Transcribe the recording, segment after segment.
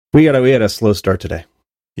We had a slow start today.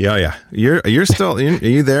 Yeah. You're still. Are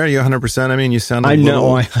you there? Are you 100%? I mean, you sound. I'm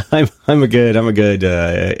a good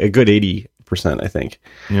 80%. I think.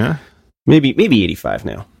 Yeah. Maybe 85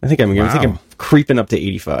 now. I think I'm creeping up to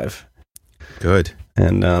 85. Good.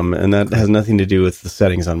 And that has nothing to do with the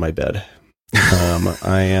settings on my bed. I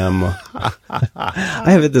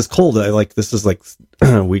have this cold. This is like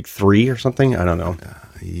week 3 or something. I don't know.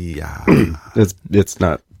 Yeah.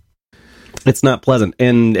 It's not pleasant,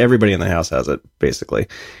 and everybody in the house has it. Basically,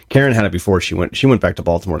 Karen had it before she went back to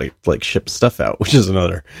Baltimore to like ship stuff out, which is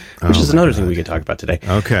another thing we can talk about today.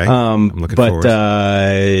 Okay, I'm looking forward.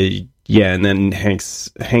 Yeah, and then Hank's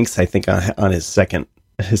I think on his second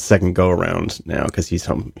go around now because he's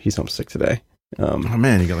homesick today. Oh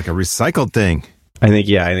man, you got like a recycled thing. I think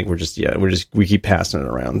we keep passing it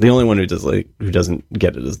around. The only one who doesn't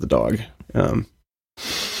get it is the dog. At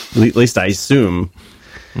least I assume.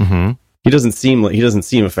 Mm-hmm. He doesn't seem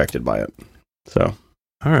affected by it. So,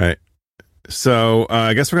 all right. So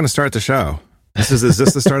I guess we're going to start the show. Is this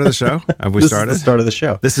the start of the show? Have we started? This is the start of the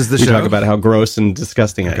show. This is the show. We talk about how gross and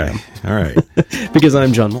disgusting I am. All right. Because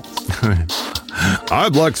I'm John Moles.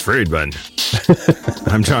 I'm Lex Friedman.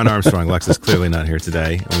 I'm John Armstrong. Lex is clearly not here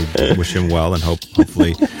today. We wish him well and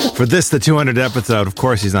hopefully for the 200th episode. Of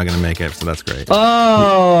course, he's not going to make it, so that's great.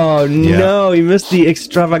 Oh, no. You missed the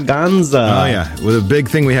extravaganza. Oh, yeah. With a big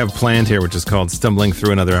thing we have planned here, which is called Stumbling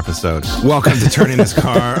Through Another Episode. Welcome to Turning This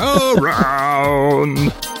Car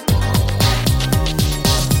Around.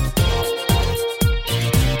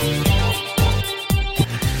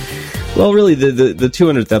 Well, really, the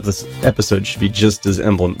 200th episode should be just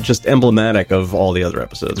emblematic of all the other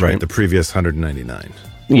episodes, right? The previous 199.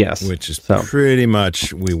 Yes. Which is pretty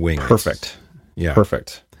much we wing it. Perfect. Yeah.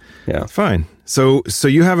 Perfect. Yeah. Fine. So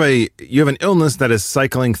you have an illness that is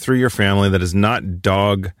cycling through your family that is not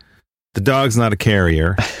dog. The dog's not a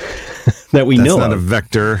carrier. That we know of. That's not a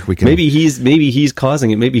vector. Maybe he's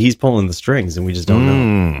causing it. Maybe he's pulling the strings, and we just don't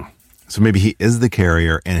know. So maybe he is the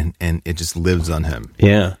carrier, and it just lives on him.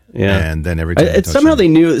 Yeah. And then every time somehow they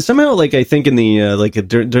knew. Somehow, like I think in the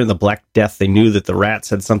during the Black Death, they knew that the rats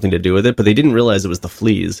had something to do with it, but they didn't realize it was the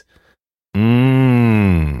fleas.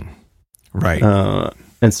 Right.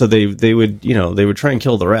 And so they would try and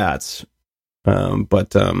kill the rats,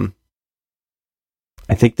 but I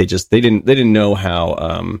think they didn't know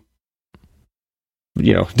how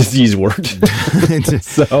disease worked.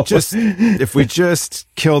 So if we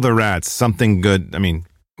just kill the rats, something good. I mean,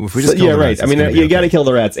 if we just kill the rats, I mean, you got to kill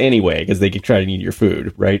the rats anyway because they could try to eat your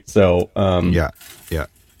food, right? So yeah.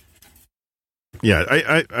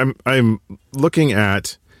 I'm looking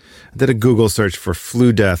at. I did a Google search for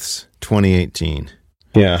flu deaths 2018.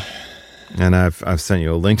 Yeah, and I've sent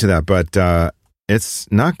you a link to that, but it's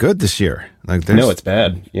not good this year. Like no, it's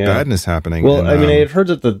bad. Yeah, badness happening. Well, I had heard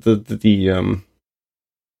that the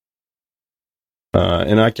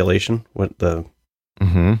inoculation, the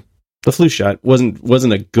flu shot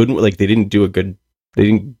wasn't a good. Like they didn't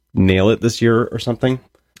nail it this year or something.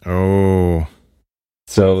 Oh,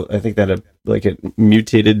 so I think that it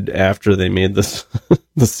mutated after they made this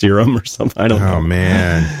the serum or something. I don't know. Oh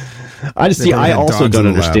man. I also don't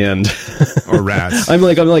understand. Or rats. I'm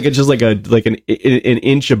just like an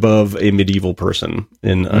inch above a medieval person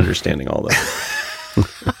in understanding all this.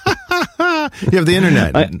 You have the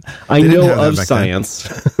internet. I know of science.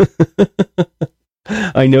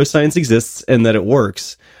 I know science exists and that it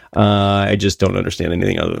works. I just don't understand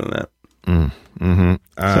anything other than that.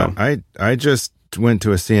 I just went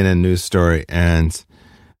to a CNN news story and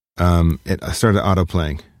it started auto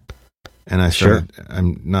playing. And I started. Sure.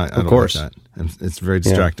 I'm not. I don't like that. It's very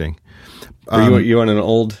distracting. Yeah. You on an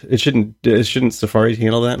old? It shouldn't Safari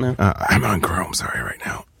handle that now? I'm on Chrome. Sorry, right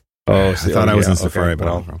now. Oh, I thought I was in Safari, but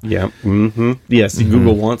I'm Chrome. Yeah. Mm-hmm. Yes,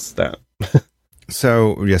 Google wants that.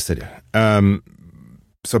 So yes, they do.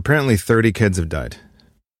 So apparently, 30 kids have died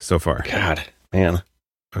so far. God, man.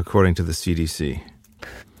 According to the CDC.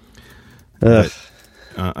 But,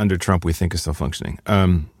 under Trump, we think is still functioning.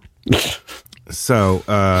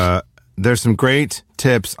 So. There's some great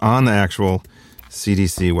tips on the actual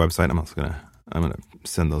CDC website. I'm gonna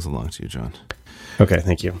send those along to you, John. Okay,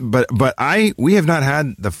 thank you. But we have not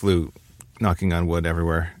had the flu. Knocking on wood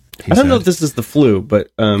everywhere. I don't know if this is the flu,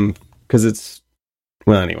 but because it's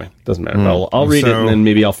anyway, doesn't matter. I'll read it and then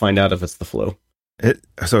maybe I'll find out if it's the flu.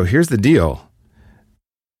 So here's the deal.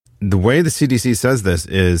 The way the CDC says this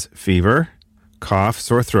is fever, cough,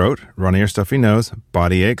 sore throat, runny or stuffy nose,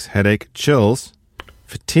 body aches, headache, chills,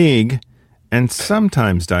 fatigue, and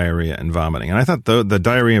sometimes diarrhea and vomiting. And I thought the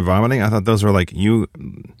diarrhea and vomiting, I thought those were like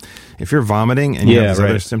if you're vomiting and you have these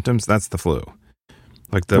other symptoms, that's the flu.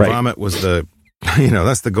 Like the vomit was the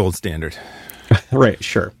That's the gold standard. Right,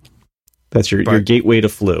 sure. That's your gateway to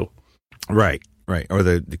flu. Right. Or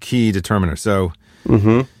the key determiner. So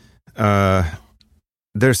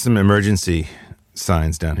there's some emergency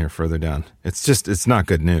signs down here further down. It's not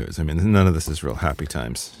good news. I mean, none of this is real happy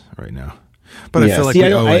times right now. But I feel like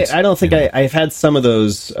I don't think I've had some of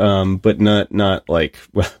those, but not like,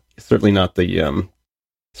 well, certainly not the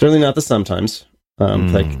sometimes.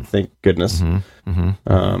 Thank goodness.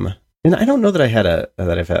 And I don't know that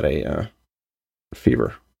I've had a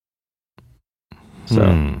fever.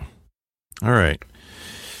 So, all right.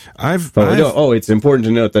 It's important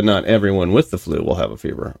to note that not everyone with the flu will have a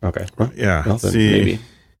fever. Okay. Well, yeah. Well, maybe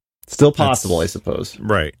still possible, I suppose.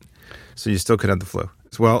 Right. So you still could have the flu.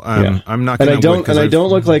 Well, I'm not. I don't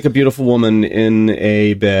look like a beautiful woman in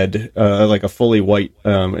a bed, like a fully white,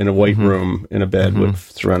 in a white room in a bed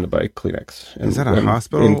surrounded by Kleenex. Is that a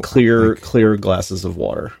hospital? And clear glasses of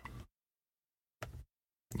water.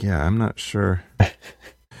 Yeah, I'm not sure.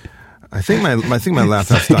 I think my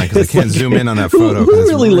laptop's dying because I can't zoom in on that photo. Who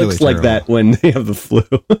really looks terrible. Like that when they have the flu?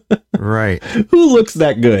 Right. Who looks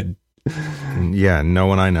that good? Yeah, no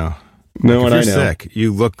one I know. No one I know. If you're sick,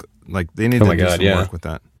 you look like they need to do some work with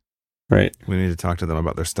that. Right. We need to talk to them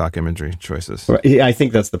about their stock imagery choices. Right. Yeah, I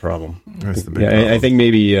think that's the problem. That's the big problem. I think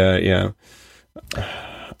maybe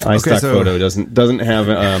iStock photo doesn't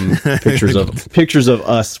have pictures of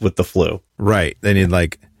us with the flu. Right. They need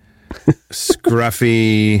like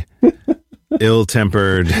scruffy,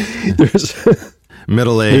 ill-tempered,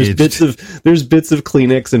 middle-aged. There's bits of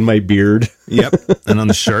Kleenex in my beard. Yep, and on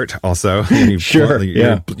the shirt also.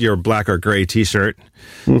 Your black or gray T-shirt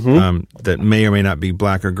that may or may not be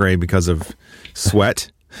black or gray because of sweat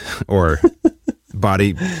or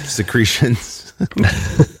body secretions.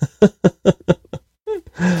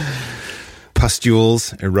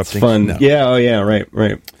 Pustules erupting. It's fun. No. Yeah. Oh, yeah.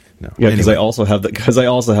 Right. No. Yeah, because I also have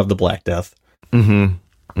the Black Death. I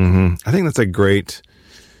think that's a great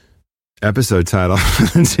episode title for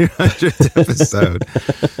the 200th episode.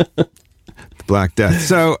 Black Death.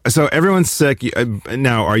 So everyone's sick.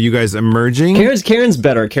 Now, are you guys emerging? Karen's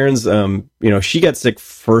better. Karen's, she got sick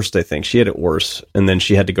first, I think. She had it worse, and then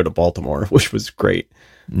she had to go to Baltimore, which was great.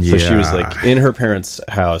 Yeah. So she was like in her parents'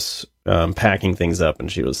 house, packing things up,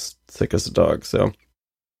 and she was sick as a dog. So,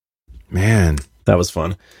 man, that was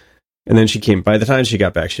fun. And then by the time she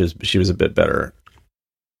got back, she was a bit better.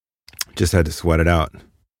 Just had to sweat it out.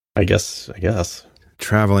 I guess.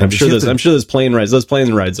 Traveling. I'm sure those plane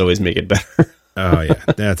rides always make it better. Oh yeah,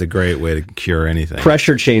 that's a great way to cure anything.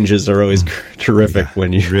 Pressure changes are always terrific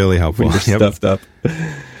when you really helpful. When you're stuffed up.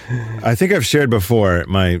 I think I've shared before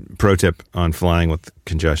my pro tip on flying with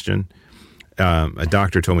congestion. A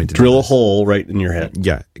doctor told me to drill a hole right in your head.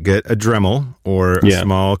 Yeah, get a Dremel or a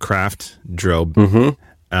small craft drill.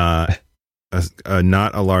 Not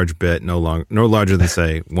a large bit, no larger than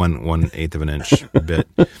say 1/8 of an inch bit.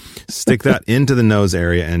 Stick that into the nose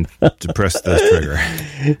area and depress the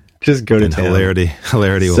trigger. Just go to town.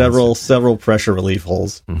 Hilarity. Several pressure relief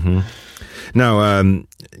holes. No,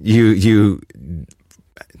 you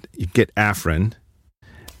get Afrin,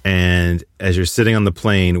 and as you're sitting on the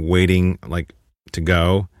plane waiting like to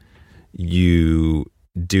go, you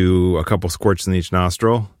do a couple squirts in each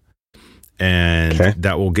nostril, and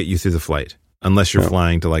that will get you through the flight. Unless you're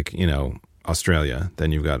flying to Australia,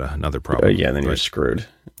 then you've got another problem. Then you're screwed.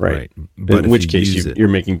 Right. But in which case you're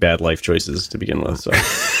making bad life choices to begin with. So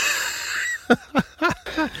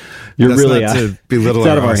you're really not to belittle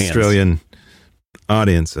our Australian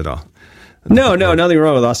audience at all. No, nothing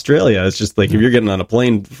wrong with Australia. It's just like if you're getting on a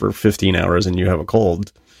plane for 15 hours and you have a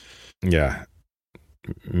cold. Yeah.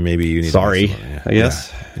 Maybe you need I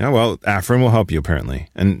guess. Yeah, well, Afrin will help you apparently.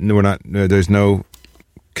 And there's no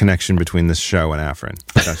connection between this show and Afrin.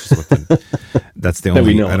 That's just that's the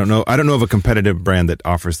only I don't know of a competitive brand that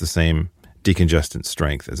offers the same decongestant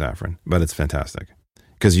strength as Afrin, but it's fantastic.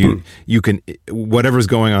 Because you can whatever's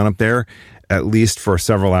going on up there, at least for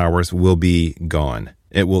several hours, will be gone.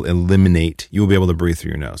 It will eliminate. You will be able to breathe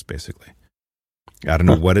through your nose, basically. I don't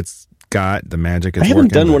know what it's got. The magic is. I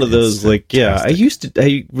haven't done one of those.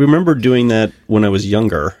 I remember doing that when I was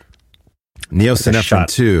younger. Neosynephrine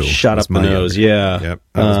 2 shot up the nose. Yeah. Yep.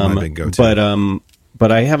 That was my big go-to.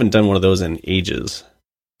 But I haven't done one of those in ages.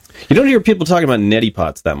 You don't hear people talking about neti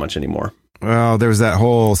pots that much anymore. Well, there was that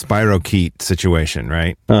whole spirochete situation,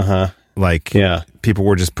 right? People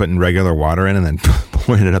were just putting regular water in and then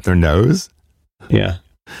pouring it up their nose. Yeah.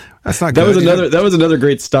 That's not good. That was another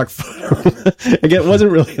great stock photo. Again, it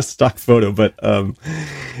wasn't really a stock photo, but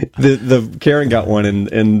the Karen got one,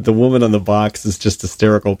 and the woman on the box is just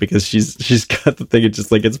hysterical because she's got the thing. It's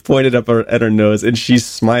just like it's pointed up at her nose, and she's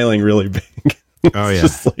smiling really big. Oh, yeah.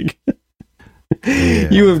 Just like,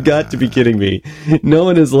 you have got to be kidding me. No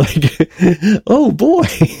one is like, oh boy,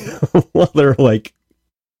 while they're like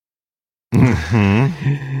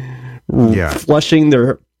flushing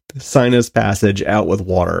their sinus passage out with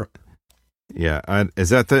water. Yeah. Is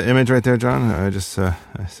that the image right there, John? I just I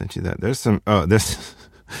sent you that. There's some. Oh, this.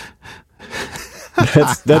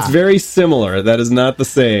 That's very similar. That is not the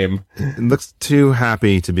same. It looks too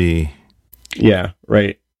happy to be. Yeah.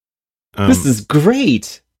 Right. This is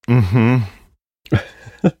great. Mm-hmm.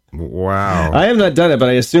 Wow. I have not done it, but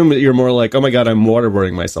I assume that you're more like, oh my God, I'm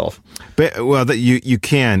waterboarding myself. But, well, that you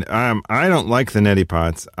can. I don't like the neti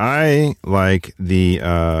pots. I like the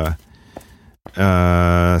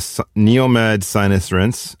Neomed sinus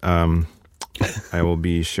rinse. I will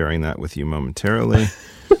be sharing that with you momentarily.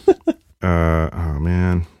 Oh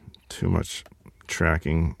man, too much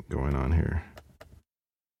tracking going on here.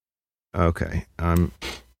 Okay.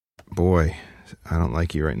 Boy, I don't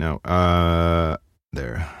like you right now.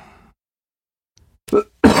 There.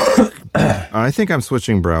 I think I'm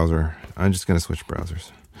switching browser. I'm just going to switch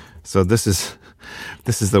browsers. So this is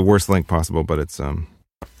the worst link possible, but it's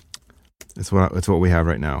what we have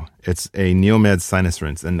right now. It's a Neomed sinus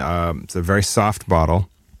rinse, and it's a very soft bottle,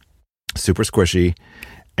 super squishy,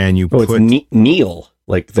 and you put it's Neil,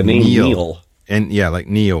 like the name Neil. And yeah, like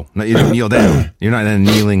kneel. No, you don't kneel down. You're not in a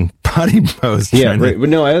kneeling potty pose. Yeah, right. But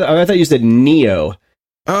no, I thought you said Neo.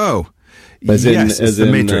 Oh, as the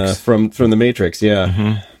Matrix. From the Matrix. Yeah.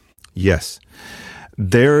 Mm-hmm. Yes,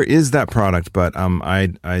 there is that product, but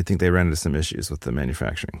I think they ran into some issues with the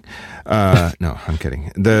manufacturing. No, I'm kidding.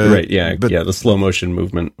 Right. Yeah. The slow motion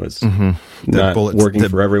movement was not working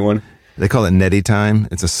for everyone. They call it neti time.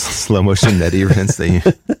 It's a slow motion neti rinse.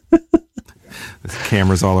 There's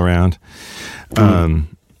cameras all around.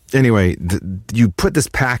 Anyway, you put this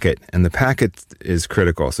packet, and the packet is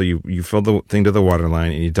critical. So you fill the thing to the water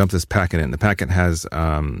line, and you dump this packet in. The packet has,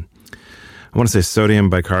 I want to say sodium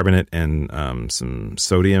bicarbonate and some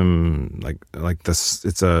sodium, like this.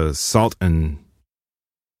 It's a salt and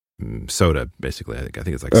soda, basically. I think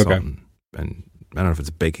it's like salt and I don't know if it's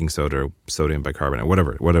baking soda or sodium bicarbonate,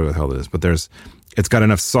 whatever the hell it is. But it's got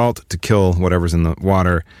enough salt to kill whatever's in the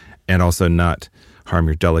water, and also not harm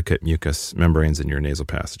your delicate mucous membranes in your nasal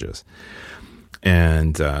passages.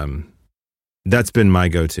 And that's been my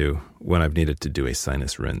go-to when I've needed to do a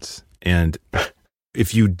sinus rinse. And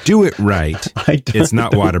if you do it right, it's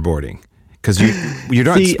not waterboarding, because you're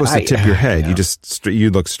not supposed to tip your head. You just you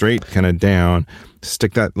look straight, kind of down,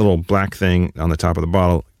 stick that little black thing on the top of the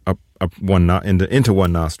bottle up one into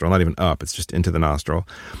one nostril, not even up. It's just into the nostril,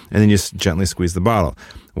 and then you just gently squeeze the bottle.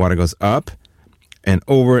 Water goes up and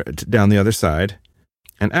over down the other side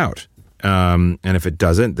and out. And if it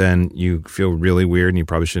doesn't, then you feel really weird, and you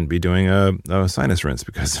probably shouldn't be doing a sinus rinse,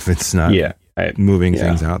 because if it's not moving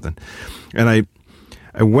things out, then. And I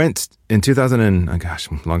went in 2000 and a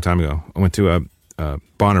long time ago. I went to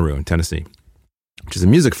Bonnaroo in Tennessee, which is a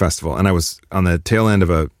music festival, and I was on the tail end of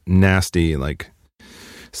a nasty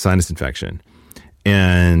sinus infection.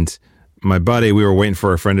 And my buddy, we were waiting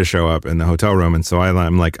for a friend to show up in the hotel room, and so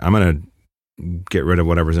I'm like, I'm gonna get rid of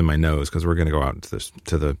whatever's in my nose, because we're going to go out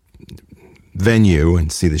to the venue and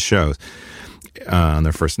see the shows on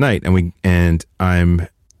their first night. And I'm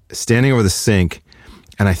standing over the sink,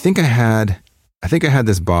 and I think I had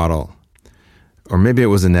this bottle, or maybe it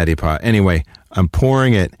was a neti pot. Anyway, I'm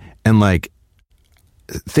pouring it, and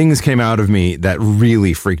things came out of me that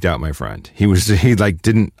really freaked out my friend. I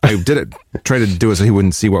tried to do it so he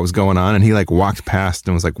wouldn't see what was going on, and he walked past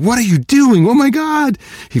and was like, "What are you doing? Oh my God."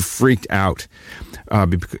 He freaked out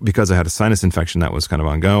because I had a sinus infection that was kind of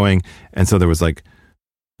ongoing, and so there was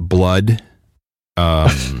blood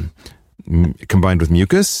combined with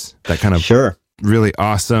mucus, that kind of really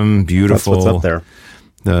awesome, beautiful. That's what's up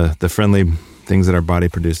there. The friendly things that our body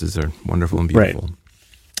produces are wonderful and beautiful.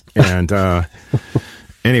 Right. And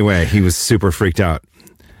anyway, he was super freaked out.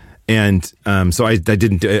 And so I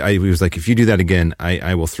didn't. He was like, "If you do that again,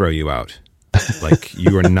 I will throw you out.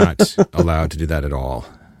 You are not allowed to do that at all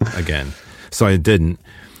again." So I didn't,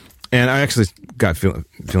 and I actually got feeling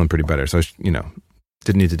pretty better. So I,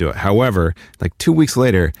 didn't need to do it. However, 2 weeks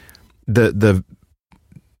later, the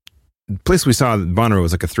place we saw, Bonnaroo,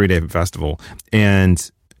 was a 3-day festival,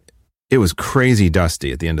 and it was crazy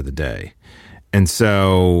dusty at the end of the day. And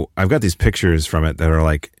so I've got these pictures from it that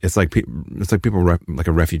are it's like people like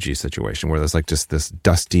a refugee situation, where there's just this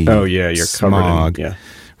dusty you're smog, covered in,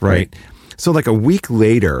 right. So a week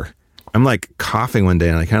later, I'm coughing one day,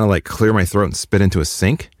 and I kind of clear my throat and spit into a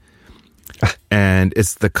sink, and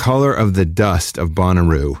it's the color of the dust of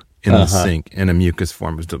Bonnaroo in the sink in a mucus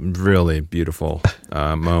form. It was a really beautiful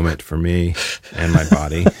moment for me and my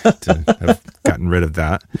body to have gotten rid of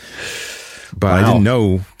that. But I didn't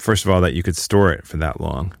know, first of all, that you could store it for that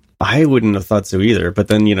long. I wouldn't have thought so either. But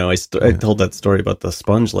then, I told that story about the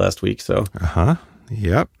sponge last week. So,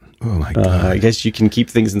 Yep. Oh my God. I guess you can keep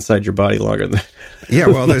things inside your body longer than I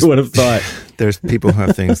would have thought. There's people who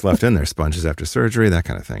have things left in their sponges after surgery, that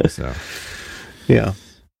kind of thing. So, yeah.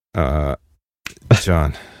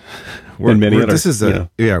 John, and many other, this is other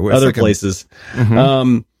like places.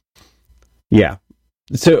 Yeah.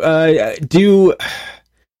 So, do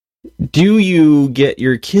you get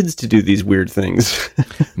your kids to do these weird things?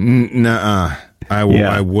 Nuh-uh.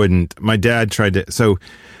 I wouldn't. My dad tried to. So,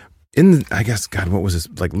 I guess, God, what was this?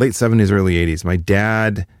 Like late 70s, early 80s, my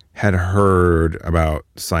dad had heard about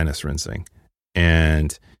sinus rinsing.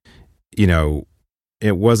 And,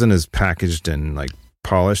 it wasn't as packaged and like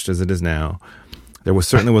polished as it is now. There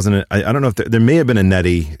certainly wasn't I don't know if there may have been a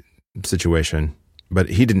neti situation, but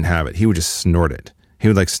he didn't have it. He would just snort it. He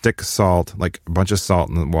would like stick salt, like a bunch of salt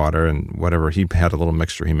in the water and whatever. He had a little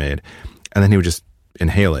mixture he made, and then he would just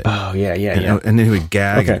inhale it. Oh, yeah. And then he would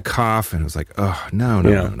gag and cough, and it was like, oh, no.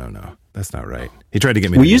 That's not right. He tried to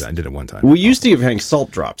get me to do that. I did it one time. We used to give Hank salt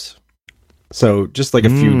drops. So just like a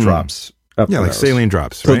few drops up. Yeah, like saline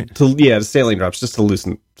drops, right? Saline drops, just to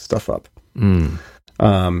loosen stuff up.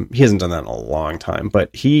 He hasn't done that in a long time,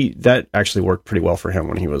 but that actually worked pretty well for him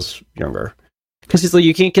when he was younger. Because he's like,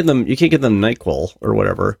 you can't get them NyQuil or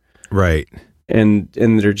whatever. Right. And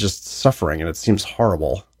they're just suffering, and it seems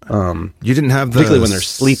horrible. You didn't have particularly when they're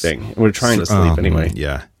sleeping. We're trying to sleep anyway.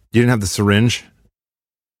 Yeah. You didn't have the syringe?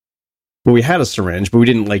 Well, we had a syringe, but we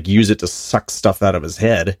didn't like use it to suck stuff out of his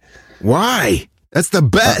head. Why? That's the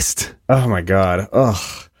best. Oh my God.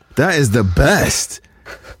 Ugh. That is the best.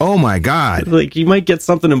 Oh my God. Like, you might get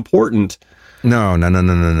something important. No.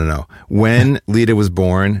 When Lita was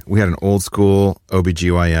born, we had an old school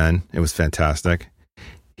OBGYN. It was fantastic.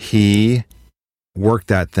 He worked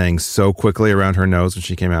that thing so quickly around her nose when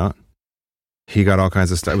she came out. He got all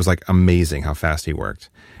kinds of stuff. It was like amazing how fast he worked.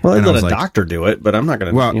 Well, I'd let a doctor do it, but I'm not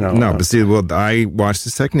going to, No, but see, I watched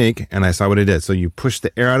this technique and I saw what he did. So you push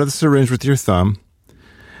the air out of the syringe with your thumb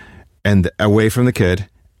and away from the kid.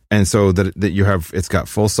 And so that it's got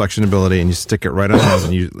full suction ability, and you stick it right on the nose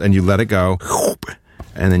and you let it go.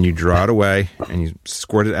 And then you draw it away and you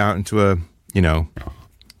squirt it out into a,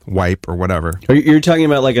 wipe or whatever. You're talking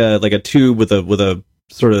about like a tube with a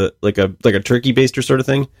sort of like a turkey baster sort of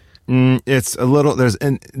thing? It's a little, there's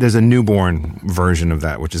a newborn version of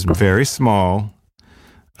that, which is very small.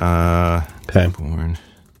 Okay. Newborn.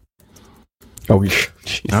 Oh,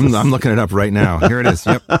 I'm looking it up right now. Here it is.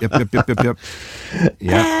 Yep.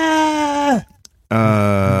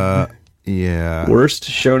 Yeah. Worst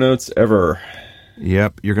show notes ever.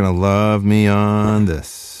 Yep. You're going to love me on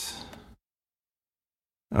this.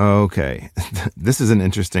 Okay. This is an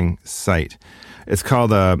interesting site. It's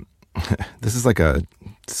called this is like a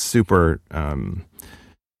super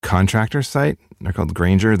contractor site. They're called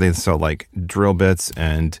Granger. They sell like drill bits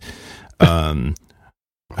and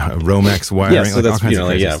Romex wiring. Yeah, so like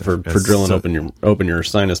that's for drilling open your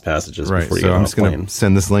sinus passages. Right. Before you so I'm just going to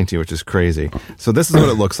send this link to you, which is crazy. So this is what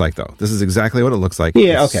it looks like, though. This is exactly what it looks like.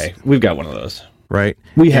 Yeah. Okay. We've got one of those. Right.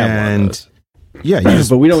 We have one of those. Yeah,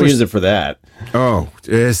 but we don't use it for that. Oh,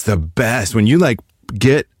 it's the best when you like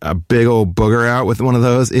get a big old booger out with one of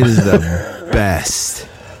those. It is the best.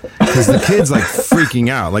 Because the kid's like freaking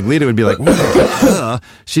out. Like Lita would be like,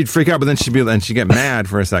 she'd freak out, but then she'd get mad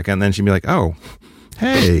for a second. And then she'd be like, oh,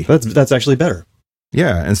 hey, that's actually better.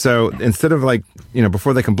 Yeah. And so instead of like,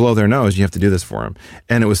 before they can blow their nose, you have to do this for them.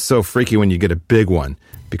 And it was so freaky when you get a big one,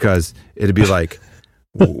 because it'd be like,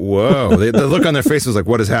 whoa, the look on their face was like,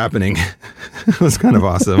 what is happening? It was kind of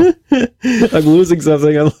awesome. I'm losing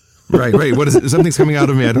something. Right. What is it? Something's coming out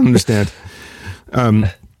of me. I don't understand.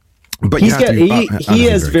 But he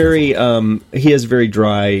has very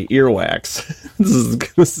dry earwax. This is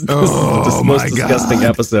the most disgusting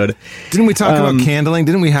episode. Didn't we talk about candling?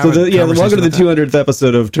 Didn't we have? Welcome to the 200th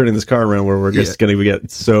episode of Turning This Car Around, where we're just going to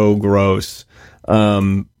get so gross.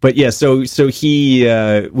 But yeah, so he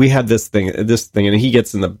we had this thing, and he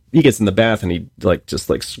gets in the bath, and he just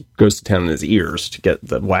goes to town in his ears to get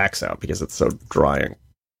the wax out because it's so dry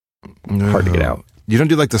and hard to get out. You don't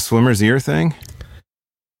do like the swimmer's ear thing?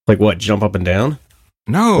 Like what? Jump up and down?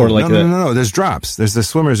 No, or like no. There's drops. There's the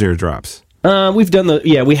swimmer's ear drops. We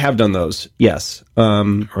have done those. Yes.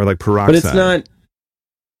 Or like peroxide.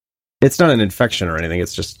 But it's not an infection or anything.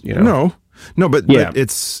 It's just, No, but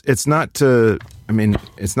it's not to. I mean,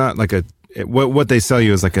 it's not like what they sell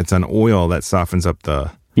you is like it's an oil that softens up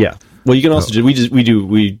the Yeah. Well, you can also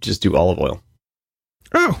we just do olive oil.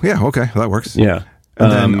 Oh yeah, okay, well, that works. Yeah. And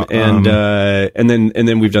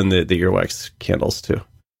then we've done the earwax candles too.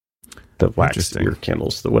 The wax ear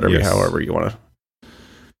candles, the whatever, yes. However you want to.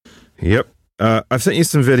 Yep. I've sent you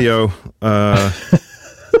some video. I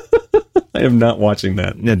am not watching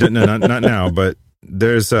that. Yeah, no, not now. But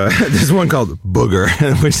there's one called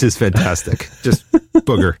Booger, which is fantastic. Just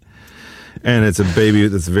Booger, and it's a baby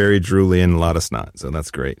that's very drooly and a lot of snot, so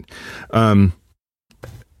that's great.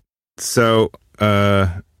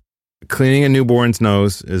 Cleaning a newborn's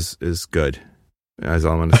nose is good. That's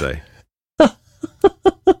all I'm going to say.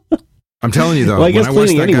 I'm telling you though, well, I guess when I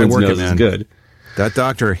watched that guy working, nose is good. That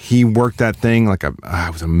doctor, he worked that thing like I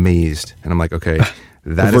was amazed, and I'm like, okay,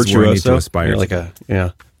 that is where I need to aspire. Like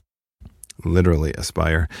literally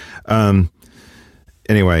aspire.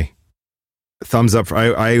 Anyway, thumbs up.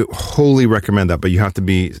 I wholly recommend that, but you have to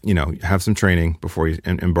be, have some training before you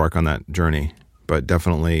embark on that journey. But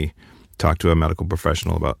definitely talk to a medical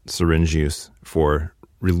professional about syringe use for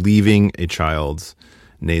relieving a child's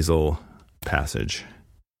nasal passage.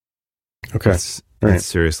 Okay.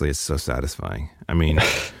 Seriously, it's so satisfying. I mean,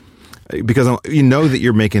 because you know that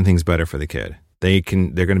you're making things better for the kid. They're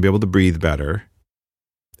going to be able to breathe better,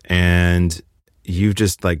 and you've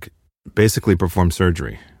just basically performed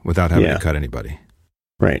surgery without having to cut anybody.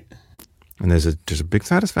 Right. And there's a big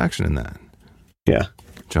satisfaction in that. Yeah.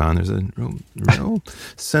 John, there's a real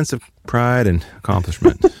sense of pride and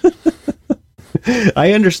accomplishment.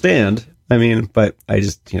 I understand. I mean, but I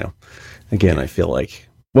just, again, I feel like,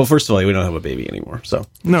 well, first of all, we don't have a baby anymore, so.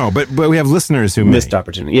 No, but we have listeners who missed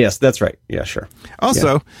opportunity. Yes, that's right. Yeah, sure.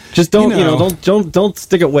 Also, just don't, don't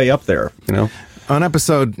stick it way up there, On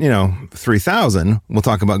episode, 3000, we'll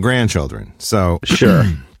talk about grandchildren. So sure.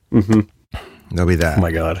 Mm-hmm. There'll be that. Oh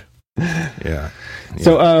my God. Yeah.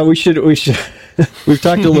 So we should we've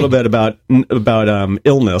talked a little bit about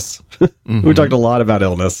illness. Mm-hmm. We talked a lot about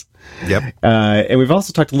illness. Yep. And we've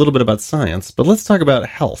also talked a little bit about science, but let's talk about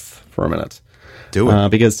health for a minute. Do it.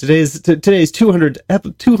 Because today's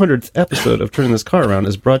 200th episode of Turning This Car Around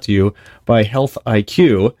is brought to you by Health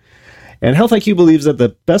IQ. And Health IQ believes that the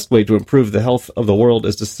best way to improve the health of the world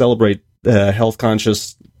is to celebrate health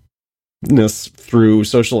consciousness through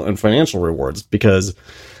social and financial rewards. Because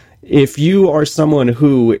if you are someone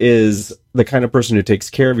who is the kind of person who takes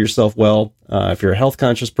care of yourself well, if you're a health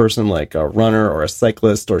conscious person like a runner or a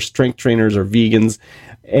cyclist or strength trainers or vegans,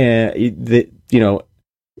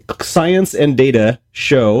 science and data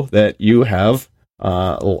show that you have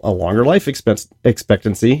a longer life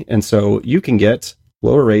expectancy, and so you can get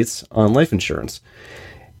lower rates on life insurance.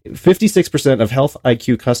 56% of Health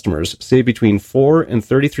IQ customers save between 4 and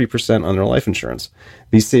 33% on their life insurance.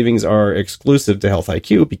 These savings are exclusive to Health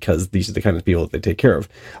IQ because these are the kind of people that they take care of.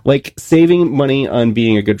 Like saving money on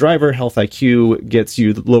being a good driver, Health IQ gets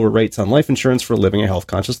you lower rates on life insurance for living a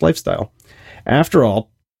health-conscious lifestyle. After all,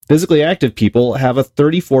 physically active people have a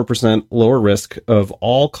 34% lower risk of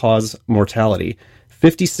all-cause mortality,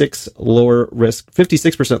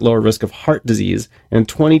 56% lower risk of heart disease, and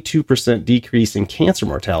 22% decrease in cancer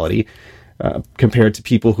mortality compared to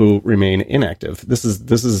people who remain inactive. This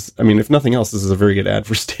is, I mean, if nothing else, this is a very good ad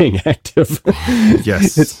for staying active.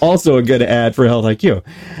 Yes. It's also a good ad for Health IQ.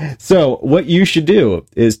 So what you should do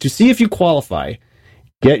is to see if you qualify,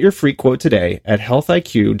 get your free quote today at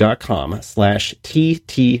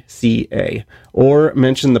healthiq.com/TTCA or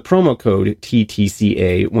mention the promo code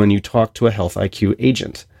TTCA when you talk to a Health IQ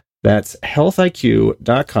agent. That's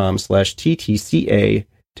healthiq.com/TTCA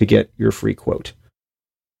to get your free quote.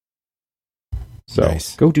 So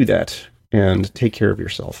nice. Go do that and take care of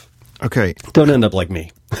yourself. Okay. Don't end up like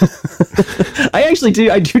me. I actually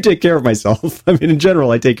do. I do take care of myself. I mean, in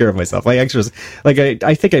general, I take care of myself. I actually,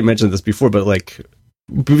 I think I mentioned this before, but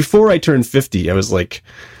before I turned 50, I was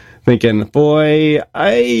thinking, boy,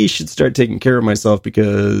 I should start taking care of myself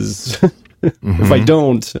because if I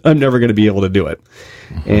don't, I'm never going to be able to do it.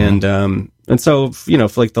 Mm-hmm. And so,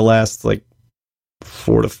 for the last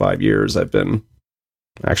 4 to 5 years, I've been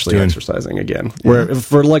actually exercising again. Where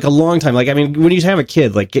for a long time, when you have a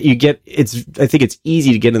kid, I think it's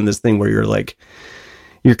easy to get in this thing where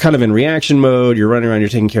you're kind of in reaction mode, you're running around, you're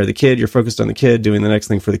taking care of the kid, you're focused on the kid, doing the next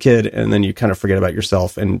thing for the kid, and then you kind of forget about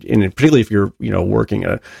yourself. And particularly if you're, working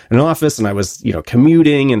at an office, and I was,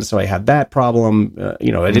 commuting, and so I had that problem. I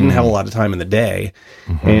didn't have a lot of time in the day.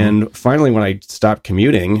 Mm-hmm. And finally, when I stopped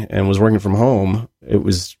commuting and was working from home, it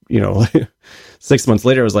was, 6 months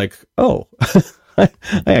later, I was like, oh, I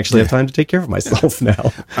actually have time to take care of myself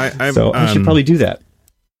now. So I should probably do that.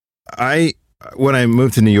 When I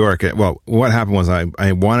moved to New York, what happened was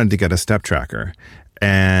I wanted to get a step tracker,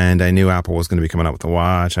 and I knew Apple was going to be coming out with the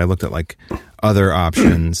watch. I looked at like other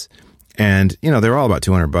options, and they were all about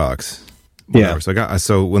 $200. Whatever. Yeah.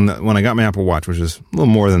 So when I got my Apple Watch, which is a little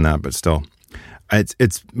more than that, but still,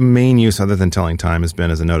 its main use other than telling time has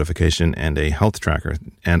been as a notification and a health tracker.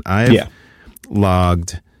 And I've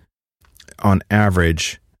logged on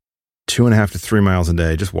average 2.5 to 3 miles a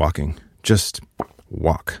day just walking, just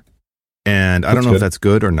walk. And I don't know if that's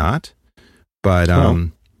good or not, but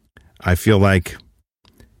I feel like,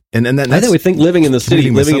 and then I think living in the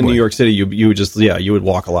city, living in New York City, you would just you would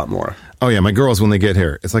walk a lot more. Oh yeah, my girls when they get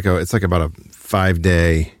here, it's like about a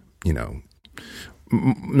 5-day,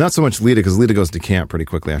 not so much Lita, because Lita goes to camp pretty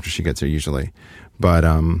quickly after she gets here usually, but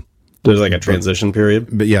there's like a transition period.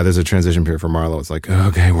 But yeah, there's a transition period for Marlo. It's like,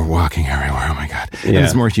 okay, we're walking everywhere. Oh my god, and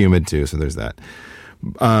it's more humid too, so there's that.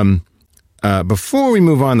 Before we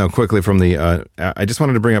move on though, quickly from the, I just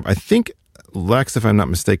wanted to bring up, I think Lex, if I'm not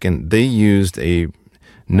mistaken, they used a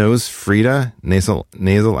Nose Frida nasal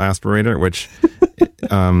aspirator, which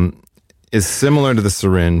is similar to the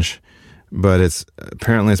syringe, but it's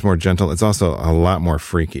more gentle. It's also a lot more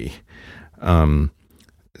freaky.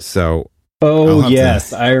 So. Oh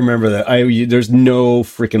yes, I remember that. There's no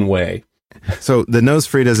freaking way. So the Nose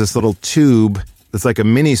Frida is this little tube that's like a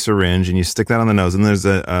mini syringe, and you stick that on the nose, and there's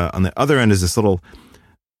on the other end is this little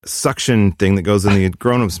suction thing that goes in the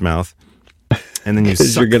grown-up's mouth, and then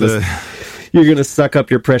you're gonna suck up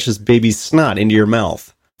your precious baby's snot into your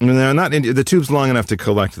mouth. No, the tube's long enough to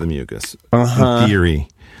collect the mucus. In theory,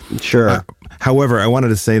 sure. However, I wanted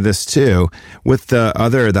to say this too. With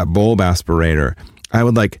that bulb aspirator, I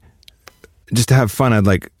would like, just to have fun, I'd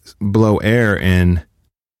like blow air in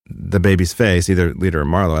the baby's face, either Lita or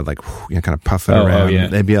Marlo. I'd like, kind of puff it around. Yeah.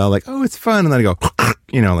 They'd be all like, "Oh, it's fun," and then I go,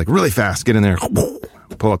 like really fast, get in there,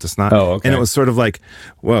 pull out the snot. Oh, okay. And it was sort of like,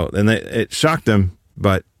 whoa, and it shocked them,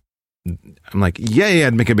 but I'm like, yay!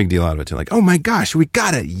 I'd make a big deal out of it too, like, oh my gosh, we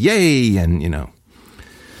got it, yay! And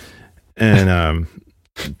I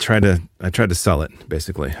tried to sell it,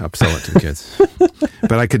 basically, upsell it to the kids,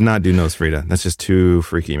 but I could not do Nose Frida. That's just too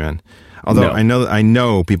freaky, man. Although I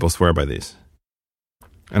know people swear by these,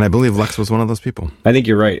 and I believe Lex was one of those people. I think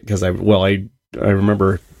you're right, because I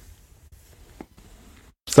remember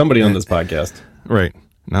somebody on this podcast. Right,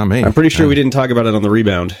 not me. I'm pretty sure we didn't talk about it on the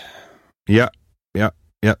rebound. Yeah.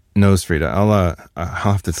 Nose Frida. I'll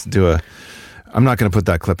have to do a. I'm not going to put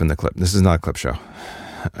that clip in the clip. This is not a clip show.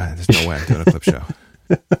 There's no way I'm doing a clip show.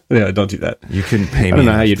 Yeah, don't do that. You couldn't pay me. I don't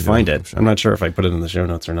know how you'd find it. I'm not sure if I put it in the show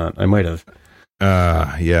notes or not. I might have.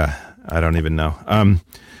 Yeah. I don't even know.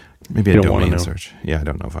 Maybe a domain search. Yeah, I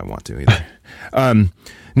don't know if I want to either.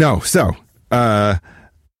 No. So,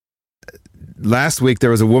 last week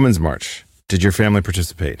there was a women's march. Did your family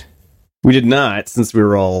participate? We did not, since we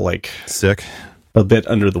were all like sick, a bit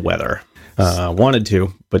under the weather. Wanted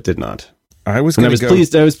to, but did not. I was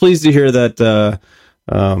pleased. I was pleased to hear that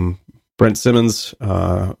Brent Simmons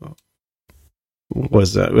had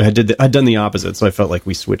done the opposite, so I felt like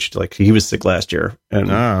we switched. Like he was sick last year and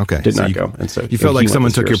did not go, and so you felt like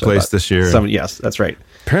someone took your place this year. Yes, that's right.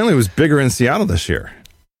 Apparently, it was bigger in Seattle this year.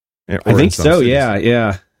 I think so. Cities.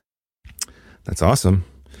 Yeah. That's awesome.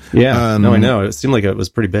 Yeah, no, I know. It seemed like it was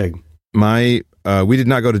pretty big. We did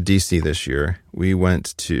not go to DC this year. We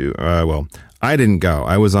went to I didn't go.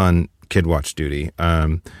 I was on kid watch duty.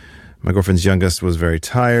 My girlfriend's youngest was very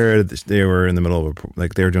tired. They were in the middle of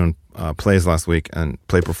they were doing plays last week and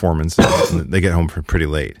play performances. And they get home pretty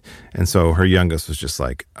late, and so her youngest was just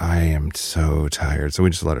like, I am so tired. So we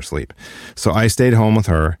just let her sleep. So I stayed home with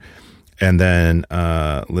her, and then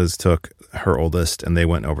Liz took her oldest, and they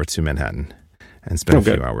went over to Manhattan and spent a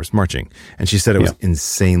few hours marching. And she said it was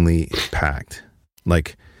insanely packed.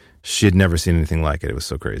 Like she had never seen anything like it. It was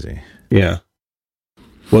so crazy. Yeah.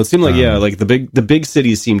 Well, it seemed like like the big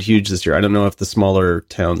cities seemed huge this year. I don't know if the smaller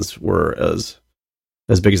towns were as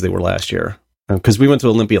big as they were last year, because we went to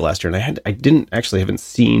Olympia last year, and I haven't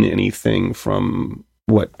seen anything from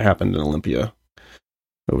what happened in Olympia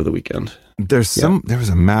over the weekend. There was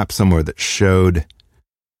a map somewhere that showed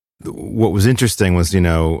what was interesting was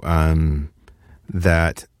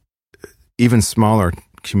that even smaller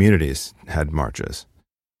communities had marches,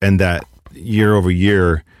 and that year over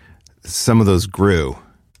year some of those grew.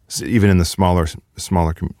 Even in the smaller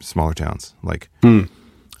towns, like, and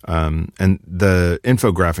the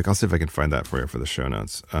infographic. I'll see if I can find that for you for the show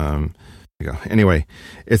notes. There you go. Anyway,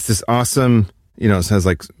 it's this awesome. It has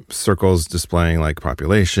like circles displaying like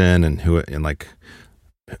population and who and like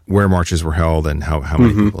where marches were held and how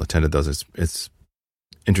many people attended those. It's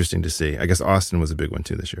interesting to see. I guess Austin was a big one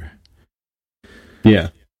too this year. Yeah.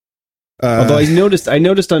 Although I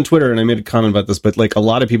noticed on Twitter, and I made a comment about this, but like a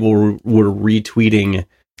lot of people were retweeting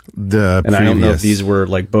I don't know if these were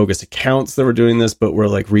like bogus accounts that were doing this, but were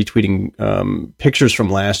like retweeting pictures from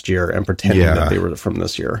last year and pretending that they were from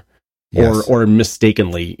this year, or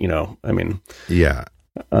mistakenly, I mean,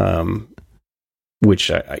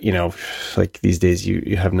 which like these days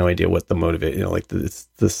you have no idea what the motivate, like this.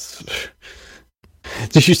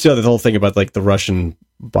 Did you saw the whole thing about like the Russian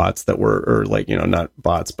bots that were, or like not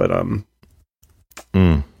bots, but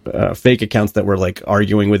fake accounts that were like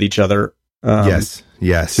arguing with each other? Yes.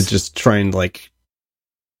 To just try and like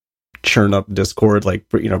churn up discord, like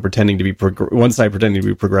pretending to be one side pretending to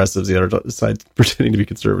be progressives, the other side pretending to be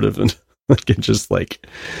conservative, and like just like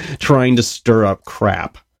trying to stir up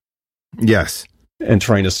crap. Yes, and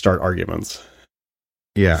trying to start arguments.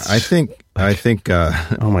 Yeah, I think.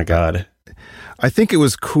 Oh my God. I think it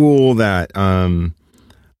was cool that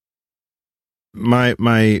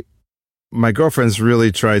my girlfriend's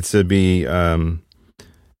really tried to be to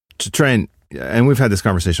try and we've had this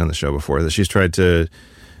conversation on the show before, that she's tried to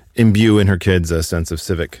imbue in her kids a sense of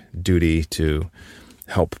civic duty to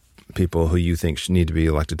help people who you think need to be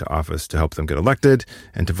elected to office, to help them get elected,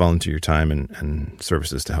 and to volunteer your time and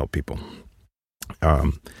services to help people.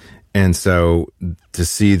 And so to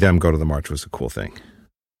see them go to the march was a cool thing.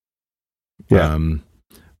 Yeah.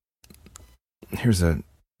 Here's a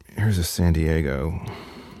San Diego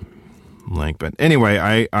link, but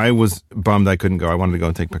anyway, I was bummed I couldn't go. I wanted to go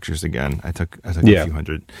and take pictures again. I took a few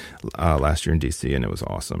hundred last year in DC, and it was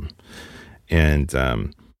awesome.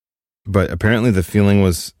 And but apparently the feeling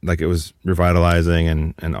was like it was revitalizing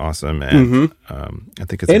and awesome. And I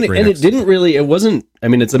think it's it wasn't. I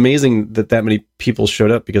mean, it's amazing that many people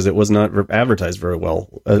showed up, because it was not advertised very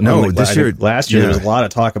well. Last year there was a lot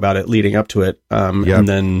of talk about it leading up to it, and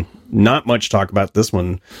then not much talk about this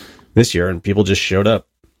one this year, and people just showed up.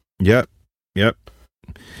 Yep.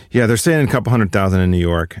 Yeah, they're saying a couple 100,000 in New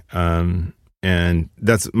York, and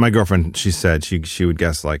that's my girlfriend. She said she would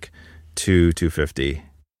guess like 250.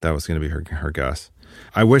 That was going to be her guess.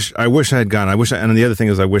 I wish I had gone. And the other thing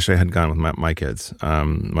is, I wish I had gone with my kids,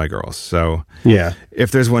 my girls. So yeah,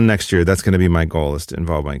 if there's one next year, that's going to be my goal, is to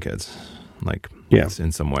involve my kids, like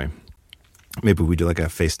in some way. Maybe we do like a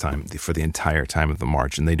FaceTime for the entire time of the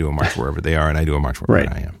march, and they do a march wherever they are, and I do a march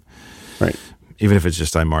wherever I am. Right. Even if it's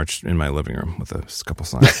just I march in my living room with a couple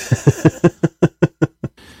signs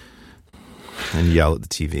and yell at the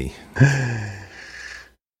TV.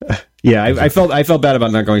 Yeah, I felt bad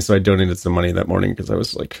about not going, so I donated some money that morning, because I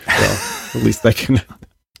was like, well, the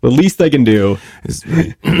least I can do is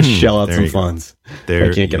shell out some funds.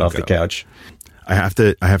 I can't get off the couch. I have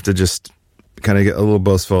to just kind of get a little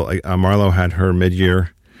boastful. Marlo had her mid-year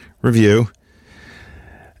review,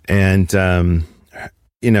 and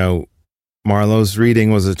Marlo's reading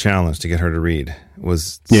was a challenge to get her to read. It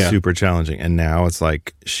was super challenging. And now it's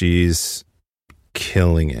like she's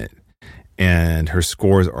killing it. And her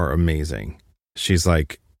scores are amazing. She's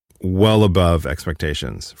like well above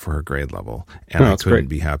expectations for her grade level. And I couldn't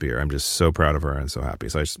be happier. I'm just so proud of her and so happy.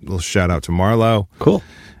 So a little shout out to Marlo. Cool.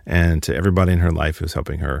 And to everybody in her life who's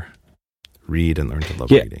helping her read and learn to love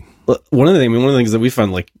reading. One of the things that we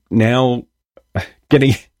found, like now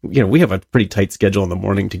getting, we have a pretty tight schedule in the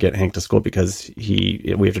morning to get Hank to school, because we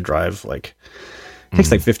have to drive it takes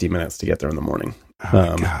like 50 minutes to get there in the morning.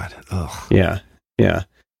 Oh my God. Ugh. Yeah.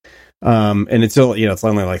 And it's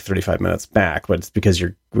only like 35 minutes back, but it's because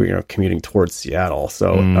you're commuting towards Seattle.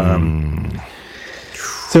 So,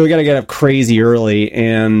 so we got to get up crazy early.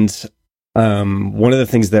 And, one of the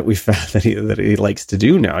things that we found that he likes to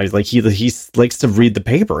do now is like, he likes to read the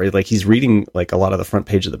paper. Like he's reading like a lot of the front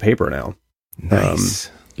page of the paper now. Nice.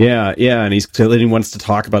 Yeah. And he wants to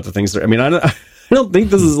talk about the things that, I mean, I don't think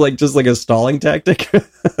this is like just like a stalling tactic.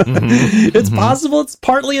 It's possible it's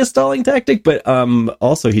partly a stalling tactic, but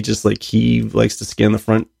also he likes to scan the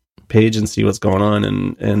front page and see what's going on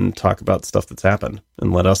and talk about stuff that's happened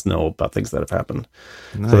and let us know about things that have happened.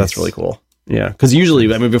 Nice. So that's really cool. Yeah, because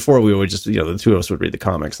usually, I mean, before we would just the two of us would read the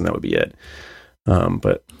comics and that would be it.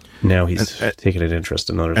 But now he's taking an interest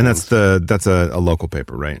in other things. And that's a local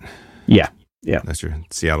paper, right? Yeah. That's your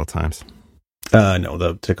Seattle Times. No,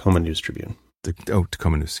 the Tacoma News Tribune.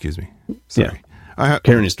 Tacoma News, excuse me. Sorry. Yeah.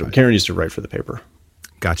 Karen used to write for the paper.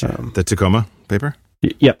 Gotcha. The Tacoma paper?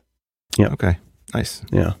 Yep. Okay. Nice.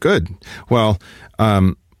 Yeah. Good. Well,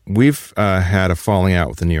 we've had a falling out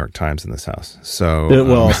with the New York Times in this house.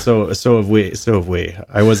 So so have we.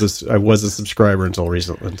 I was a subscriber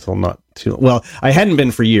until not too long. Well, I hadn't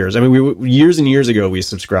been for years. I mean, years and years ago we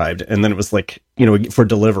subscribed, and then it was like for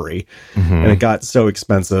delivery, and it got so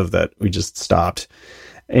expensive that we just stopped.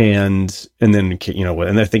 and then, you know,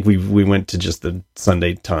 and I think we went to just the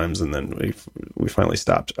Sunday Times, and then we finally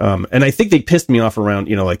stopped. And I think they pissed me off around,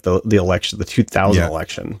 you know, like the election, the 2000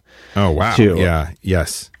 election. Oh wow. Too. Yeah.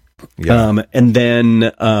 Yes. Yeah. And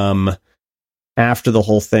then after the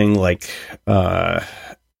whole thing, like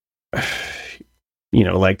you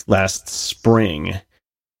know, like last spring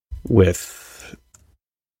with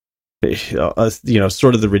you know,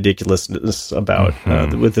 sort of the ridiculousness about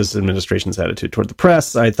with this administration's attitude toward the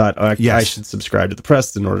press, I thought I should subscribe to the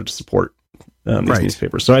press in order to support these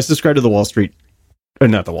newspapers. So I subscribed to the Wall Street, or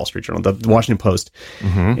not the Wall Street Journal, the Washington Post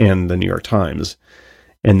and the New York Times.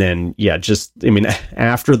 And then, just, I mean,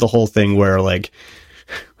 after the whole thing where like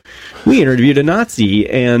we interviewed a Nazi,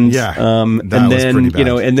 and and then you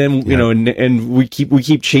know, and then you know, and we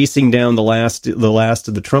keep chasing down the last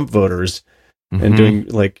of the Trump voters. And doing,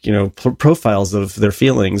 like, you know, profiles of their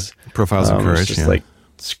feelings, profiles of courage. Just like,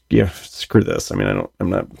 screw this. I mean, I'm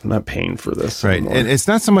not paying for this. Right. Anymore. And it's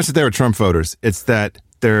not so much that they were Trump voters; it's that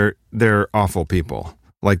they're awful people.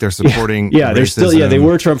 Like, they're supporting. They're still. They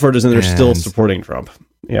were Trump voters, and they're still supporting Trump.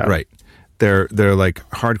 Yeah. Right. They're like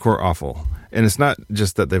hardcore awful, and it's not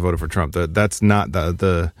just that they voted for Trump. That's not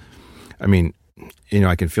the. I mean, you know,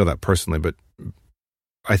 I can feel that personally, but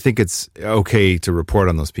I think it's okay to report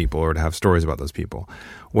on those people or to have stories about those people.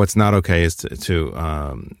 What's not okay is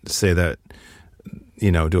to say that,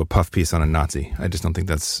 you know, do a puff piece on a Nazi. I just don't think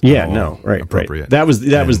that's appropriate. Right. That was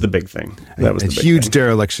the big thing. That was a huge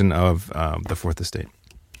dereliction of the Fourth Estate.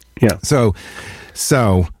 Yeah. So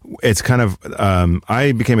it's kind of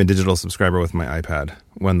I became a digital subscriber with my iPad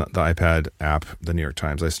when the iPad app, the New York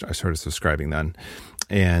Times. I started subscribing then,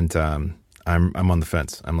 and I'm on the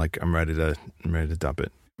fence. I'm ready to dump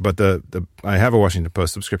it. But I have a Washington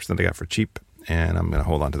Post subscription that I got for cheap, and I'm going to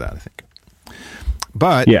hold on to that, I think.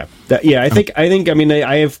 But I mean,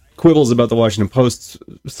 I have quibbles about the Washington Post.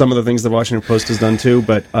 Some of the things the Washington Post has done too,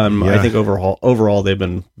 but I think overall they've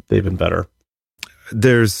been better.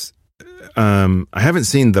 There's I haven't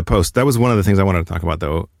seen the Post. That was one of the things I wanted to talk about,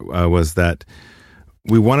 though, was that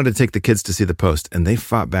we wanted to take the kids to see the Post, and they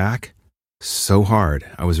fought back so hard.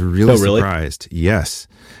 I was really surprised. Yes.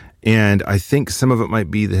 And I think some of it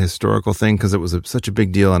might be the historical thing, because it was such a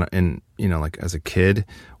big deal. And, you know, like as a kid,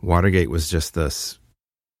 Watergate was just this.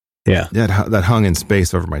 Yeah. That hung in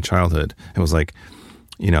space over my childhood. It was like,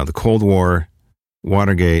 you know, the Cold War,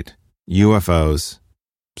 Watergate, UFOs,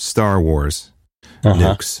 Star Wars,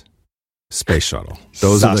 nukes, space shuttle.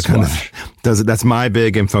 Those are the kind of, that's my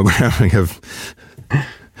big infographic of,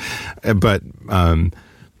 but,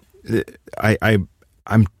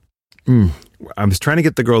 I was trying to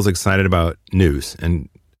get the girls excited about news and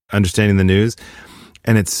understanding the news,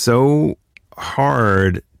 and it's so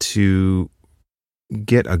hard to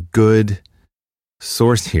get a good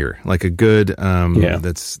source here, like a good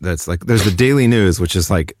that's like, there's the Daily News, which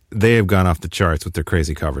is like, they have gone off the charts with their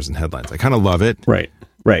crazy covers and headlines. I kind of love it. Right.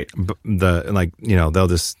 But like, you know, they'll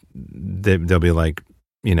be like,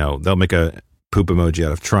 you know, they'll make a poop emoji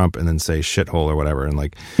out of Trump and then say shithole or whatever, and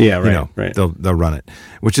like, they'll run it,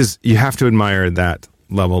 which is, you have to admire that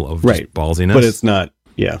level of just ballsiness, but it's not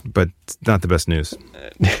but it's not the best news.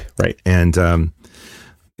 Right. And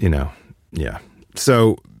you know,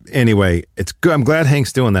 so anyway, it's good. I'm glad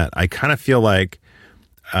Hank's doing that. I kind of feel like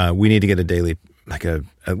we need to get a daily, like at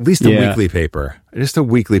least a weekly paper, just a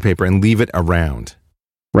weekly paper, and leave it around,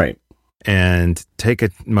 right, and take a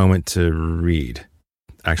moment to read,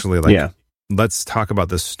 actually, like, let's talk about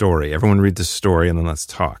this story. Everyone read the story, and then let's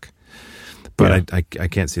talk. But I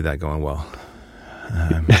can't see that going well.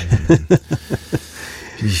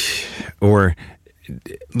 Or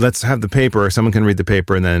let's have the paper, or someone can read the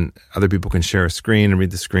paper, and then other people can share a screen and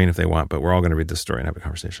read the screen if they want, but we're all going to read the story and have a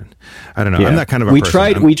conversation. I don't know. I'm that kind of a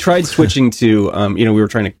person. We tried switching to, you know, we were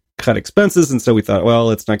trying to cut expenses, and so we thought, well,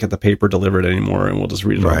 let's not get the paper delivered anymore, and we'll just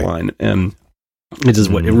read it online. And it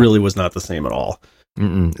just it really was not the same at all.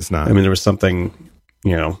 It's not. I mean, there was something,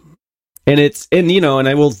 you know, and you know, and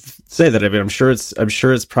I will say that, I mean, I'm sure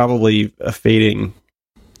it's probably a fading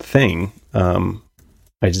thing.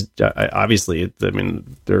 Obviously, I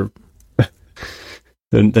mean, they're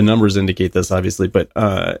the numbers indicate this, obviously, but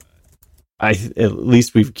at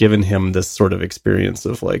least we've given him this sort of experience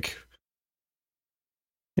of, like,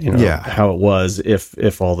 you know, how it was if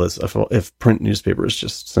print newspapers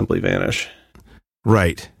just simply vanish.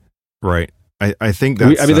 Right. I think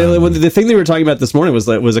that's... the thing they were talking about this morning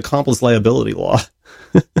was accomplice liability law.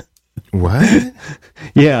 What?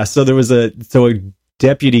 Yeah, so there was a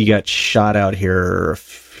deputy got shot out here a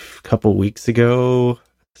couple weeks ago,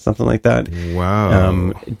 something like that.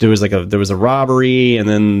 Wow. There was a robbery, and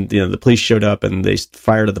then, you know, the police showed up and they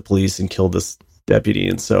fired at the police and killed this deputy,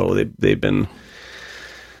 and so they've been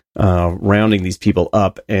rounding these people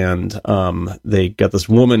up, and they got this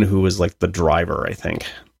woman who was like the driver, I think.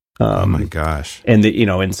 Oh my gosh! And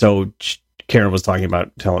and so Karen was talking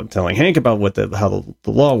about telling Hank about how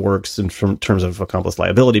the law works in terms of accomplice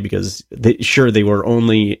liability, because they were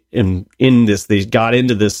only in this, they got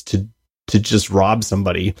into this to just rob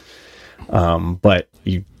somebody, but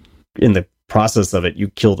you, in the process of it, you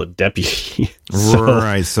killed a deputy.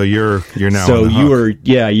 Right. So you're now. So on the hook.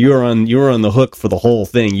 you were on the hook for the whole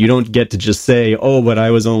thing. You don't get to just say, "Oh, but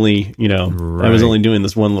I was only I was only doing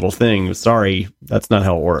this one little thing." Sorry, that's not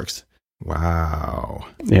how it works. Wow.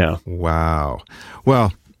 Yeah. Wow.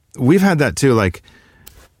 Well, we've had that too. Like,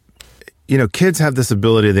 kids have this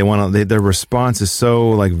ability. Their response is so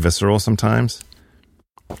like visceral sometimes,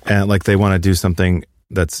 and like they want to do something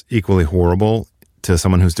that's equally horrible to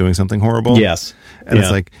someone who's doing something horrible. Yes. And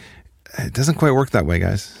it's like, it doesn't quite work that way,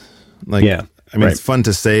 guys. Like, I mean, it's fun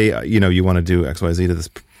to say, you want to do X, Y, Z to this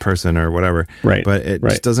person or whatever. Right. But it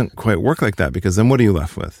just doesn't quite work like that, because then what are you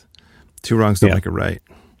left with? Two wrongs don't make a right,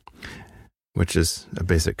 which is a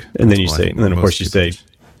basic. And then of course you say,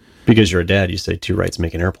 because you're a dad, you say 2 rights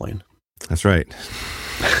make an airplane. That's right.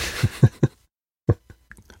 Oh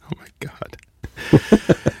my God.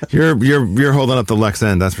 You're holding up the Lex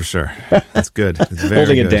end, that's for sure. That's good. It's very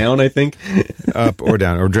holding good. it down, I think. Up or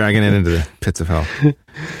down, or dragging it into the pits of hell.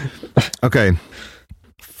 Okay.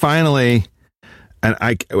 Finally, and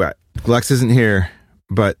Lex isn't here,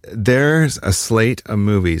 but there's a slate of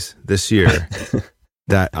movies this year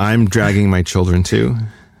that I'm dragging my children to,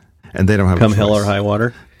 and they don't have Come hell or high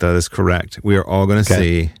water. That is correct. We are all going to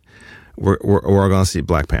see. We're all going to see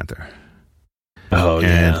Black Panther. Oh,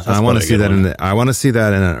 and yeah. I want to see that I want to see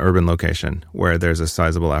that in an urban location where there's a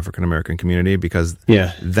sizable African American community, because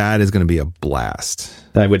that is going to be a blast.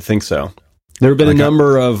 I would think so. There have been a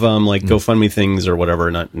number of GoFundMe things or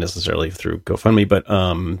whatever, not necessarily through GoFundMe, but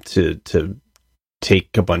to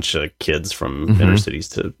take a bunch of kids from inner cities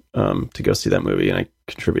to go see that movie, and I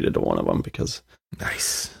contributed to one of them because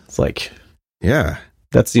nice. It's like, yeah,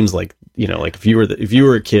 that seems like like if you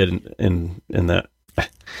were a kid in that.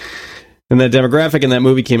 And that demographic, and that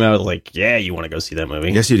movie came out, like, you want to go see that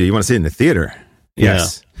movie. Yes, you do. You want to see it in the theater.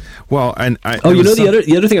 Yes. Yeah. Well, and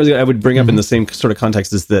the other thing I would bring up in the same sort of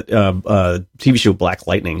context is that TV show Black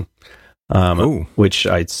Lightning, which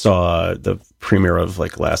I saw the premiere of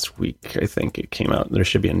like last week. I think it came out. There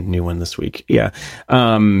should be a new one this week. Yeah.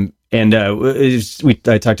 I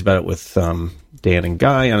talked about it with Dan and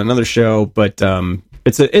Guy on another show, but I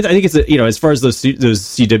think it's as far as those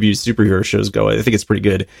CW superhero shows go, I think it's pretty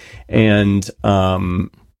good. And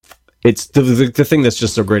it's the thing that's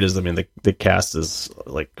just so great is, I mean, the cast is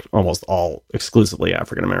like almost all exclusively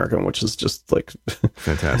African American, which is just like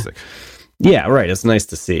fantastic. Yeah, right. It's nice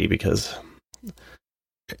to see, because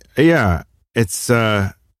it's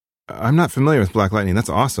I'm not familiar with Black Lightning. That's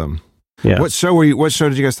awesome. Yeah. What show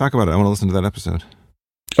did you guys talk about? I want to listen to that episode.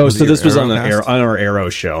 So this was on our Arrow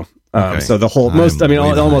show. Okay. So the whole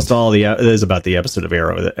almost all it is about the episode of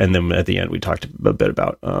Arrow, and then at the end we talked a bit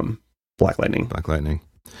about Black Lightning. Black Lightning.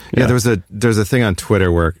 Yeah, there's a thing on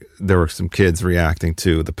Twitter where there were some kids reacting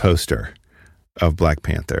to the poster of Black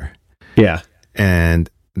Panther. Yeah, and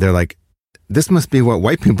they're like, "This must be what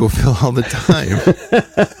white people feel all the time."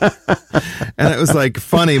 And it was like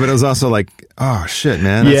funny, but it was also like, "Oh shit,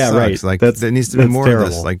 man!" That sucks. Like, there needs to be more terrible.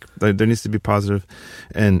 Of this. Like, there needs to be positive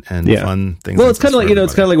and fun things. Well, it's kind of like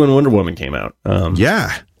it's kind of like when Wonder Woman came out.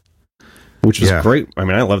 Which was great. I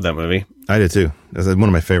mean, I love that movie. I did too. It was one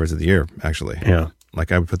of my favorites of the year, actually. Yeah,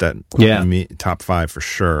 like I would put that in top 5 for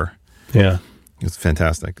sure. Yeah, it's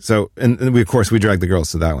fantastic. So, and we dragged the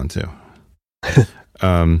girls to that one too.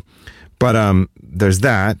 But there's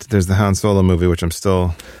that. There's the Han Solo movie, which I'm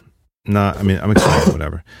still not. I mean, I'm excited,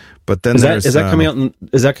 whatever. But then is that coming out?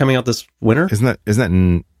 Is that coming out this winter? Is that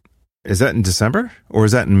in December, or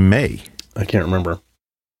is that in May? I can't remember.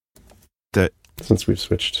 Since we've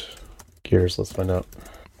switched gears, let's find out.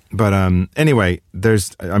 But anyway,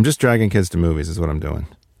 I'm just dragging kids to movies is what I'm doing.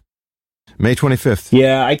 May 25th.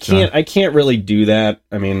 Yeah, I can't really do that.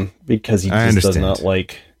 I mean, because he just does not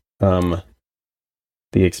like the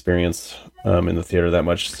experience in the theater that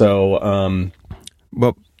much. So,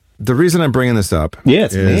 well, the reason I'm bringing this up,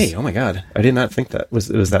 it's May. Oh my God, I did not think that it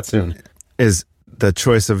was that soon. Is the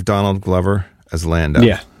choice of Donald Glover as Lando?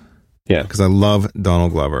 Yeah, because I love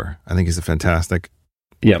Donald Glover. I think he's a fantastic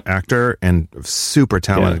actor and super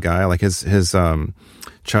talented guy. Like his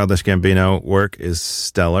Childish Gambino work is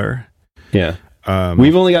stellar. Yeah.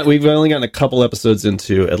 We've only gotten a couple episodes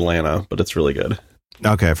into Atlanta, but it's really good.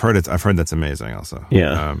 Okay, I've heard that's amazing also.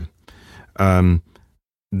 Yeah.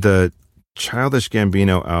 The Childish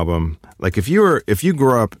Gambino album, like if you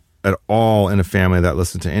grew up at all in a family that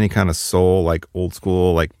listened to any kind of soul, like old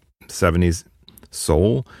school, like 70s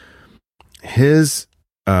soul, his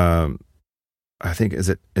I think is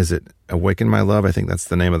it Awaken My Love? I think that's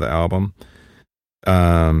the name of the album.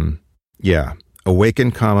 Yeah,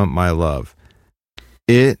 Awaken, My Love.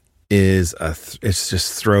 It is it's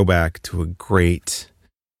just throwback to a great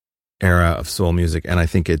era of soul music, and I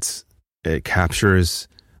think it captures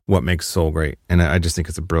what makes soul great, and I just think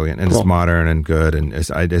it's brilliant, and it's modern and good, and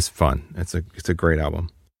it's fun. It's a great album.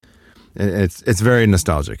 It's very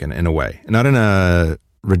nostalgic in a way, not in a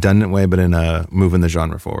redundant way, but in a moving the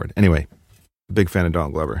genre forward. Anyway, big fan of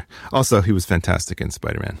Donald Glover. Also, he was fantastic in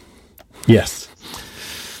Spider-Man. Yes.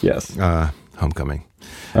 Homecoming.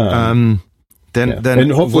 Then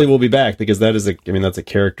and hopefully we'll be back, because that's a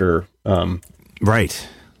character, right?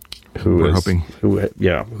 Who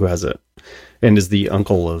has it, and is the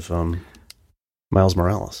uncle of Miles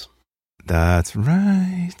Morales. That's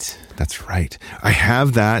right. I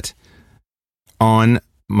have that on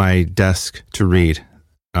my desk to read.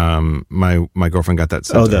 My girlfriend got that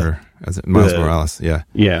sent to her as Miles Morales.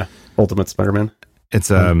 Yeah. Ultimate Spider-Man. It's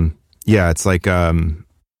it's like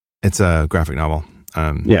it's a graphic novel.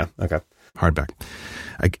 Okay. Hardback.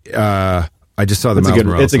 I just saw the Miles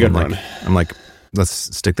Morales. It's a good run. I'm like, let's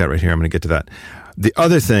stick that right here. I'm going to get to that. The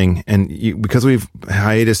other thing, and because we've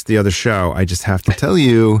hiatused the other show, I just have to tell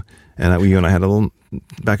you, and you and I had a little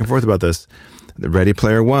back and forth about this. The Ready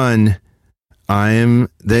Player One.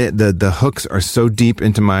 The hooks are so deep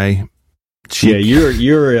into my cheek.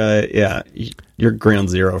 Yeah, you're ground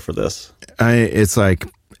zero for this. It's like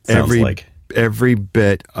every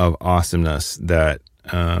bit of awesomeness that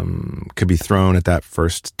could be thrown at that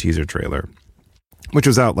first teaser trailer, which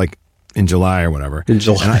was out like in July or whatever. In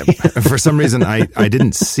July, and for some reason I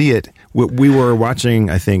didn't see it. We were watching.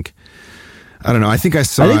 I don't know. I think I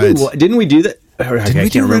saw it. Didn't we do that? Did we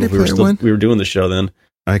do Ready Player One? We were doing the show then.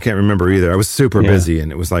 I can't remember either. I was super busy,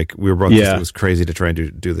 and it was like we were both. It was crazy to try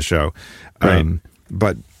and do the show. Right.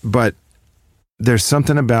 But there's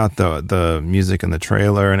something about the music and the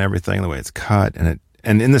trailer and everything, the way it's cut, and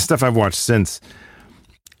in the stuff I've watched since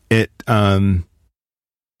it.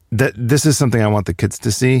 That this is something I want the kids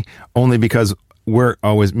to see, only because me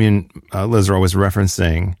and Liz are always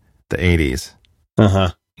referencing the 80s.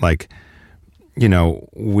 Like,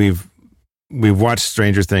 we've watched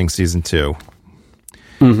Stranger Things season 2.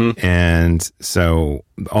 Mm-hmm. And so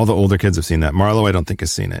all the older kids have seen that. Marlo, I don't think,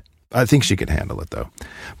 has seen it. I think she could handle it though.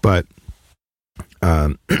 But,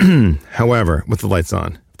 however, with the lights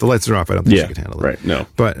on, if the lights are off, I don't think she could handle it. Right. No,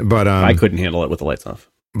 but I couldn't handle it with the lights off.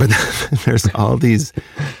 But there's all these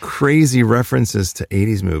crazy references to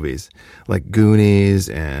 80s movies like Goonies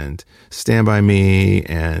and Stand By Me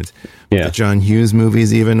and the John Hughes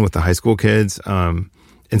movies, even with the high school kids.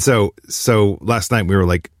 And so last night we were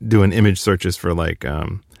like doing image searches for like,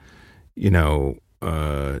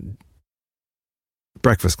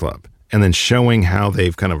 Breakfast Club, and then showing how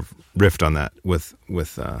they've kind of riffed on that with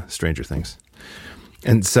Stranger Things.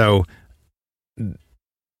 And so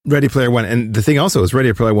Ready Player One, and the thing also is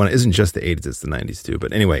Ready Player One isn't just the 80s, it's the 90s too.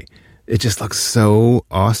 But anyway, it just looks so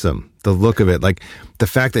awesome. The look of it, like the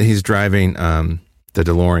fact that he's driving the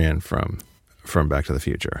DeLorean from Back to the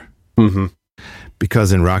Future. Mm-hmm.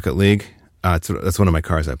 Because in Rocket League, that's one of my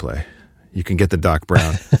cars I play. You can get the Doc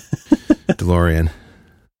Brown DeLorean,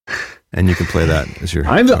 and you can play that as your.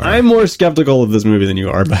 I'm more skeptical of this movie than you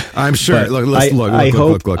are, but I'm sure. Look. I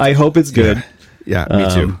hope it's good. Yeah, me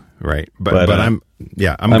too. Right, but I'm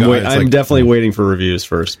definitely waiting for reviews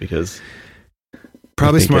first, because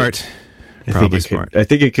probably smart. I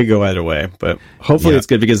think it could go either way, but hopefully it's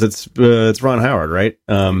good, because it's Ron Howard, right?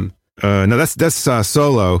 No, that's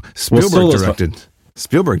Solo. Spielberg directed.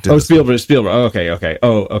 Spielberg did. Oh, Spielberg. Oh, okay.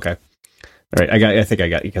 Oh, okay. All right. I think I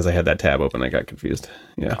got, because I had that tab open, I got confused.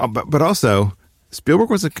 Yeah. But also, Spielberg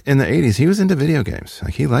was in the 80s. He was into video games.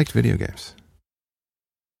 Like, he liked video games.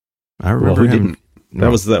 I remember him. That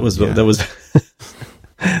was that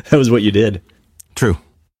was what you did. True.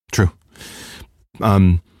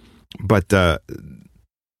 But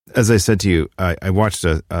as I said to you, I watched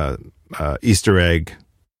a Easter egg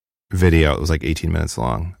video. It was like 18 minutes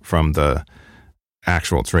long from the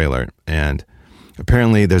actual trailer, and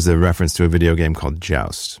apparently there's a reference to a video game called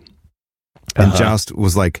Joust, and Joust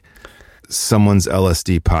was like someone's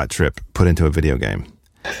LSD pot trip put into a video game,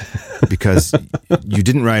 because you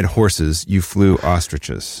didn't ride horses, you flew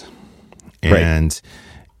ostriches, and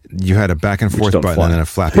you had a back and forth button and then a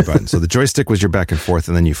flappy button. So the joystick was your back and forth,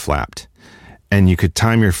 and then you flapped, and you could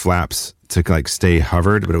time your flaps to like stay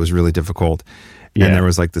hovered, but it was really difficult. And there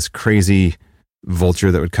was like this crazy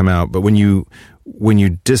vulture that would come out. But when you're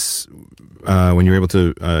able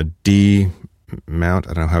to demount,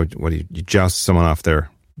 I don't know you joust someone off their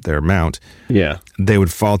mount. Yeah, they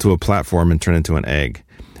would fall to a platform and turn into an egg.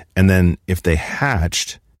 And then if they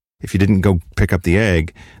hatched, if you didn't go pick up the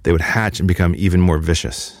egg, they would hatch and become even more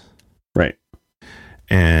vicious. Right.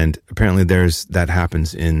 And apparently that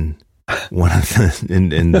happens in one of the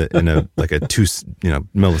in a like a 2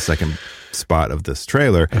 millisecond spot of this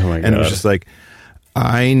trailer. Oh my God. And it was just like,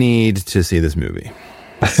 I need to see this movie.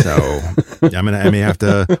 So I may have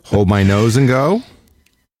to hold my nose and go.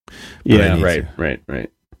 Yeah, right.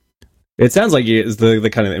 It sounds like it's the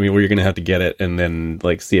kind of, where you're going to have to get it and then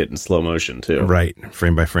like see it in slow motion too. Right.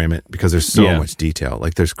 Frame by frame it, because there's so much detail.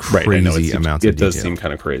 Like there's crazy amounts of detail. It does seem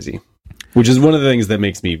kind of crazy, which is one of the things that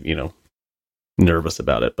makes me, nervous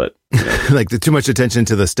about it, but like the too much attention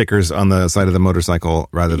to the stickers on the side of the motorcycle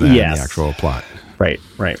rather than the actual plot. Right.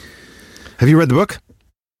 Have you read the book?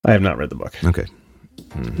 I have not read the book. Okay.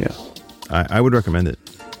 Yeah. I would recommend it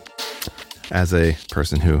as a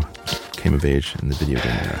person who came of age in the video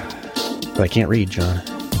game era. But I can't read, John.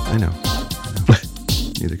 I know.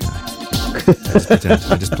 Neither can I.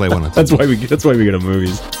 I just play one. That's why we go to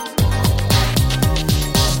movies.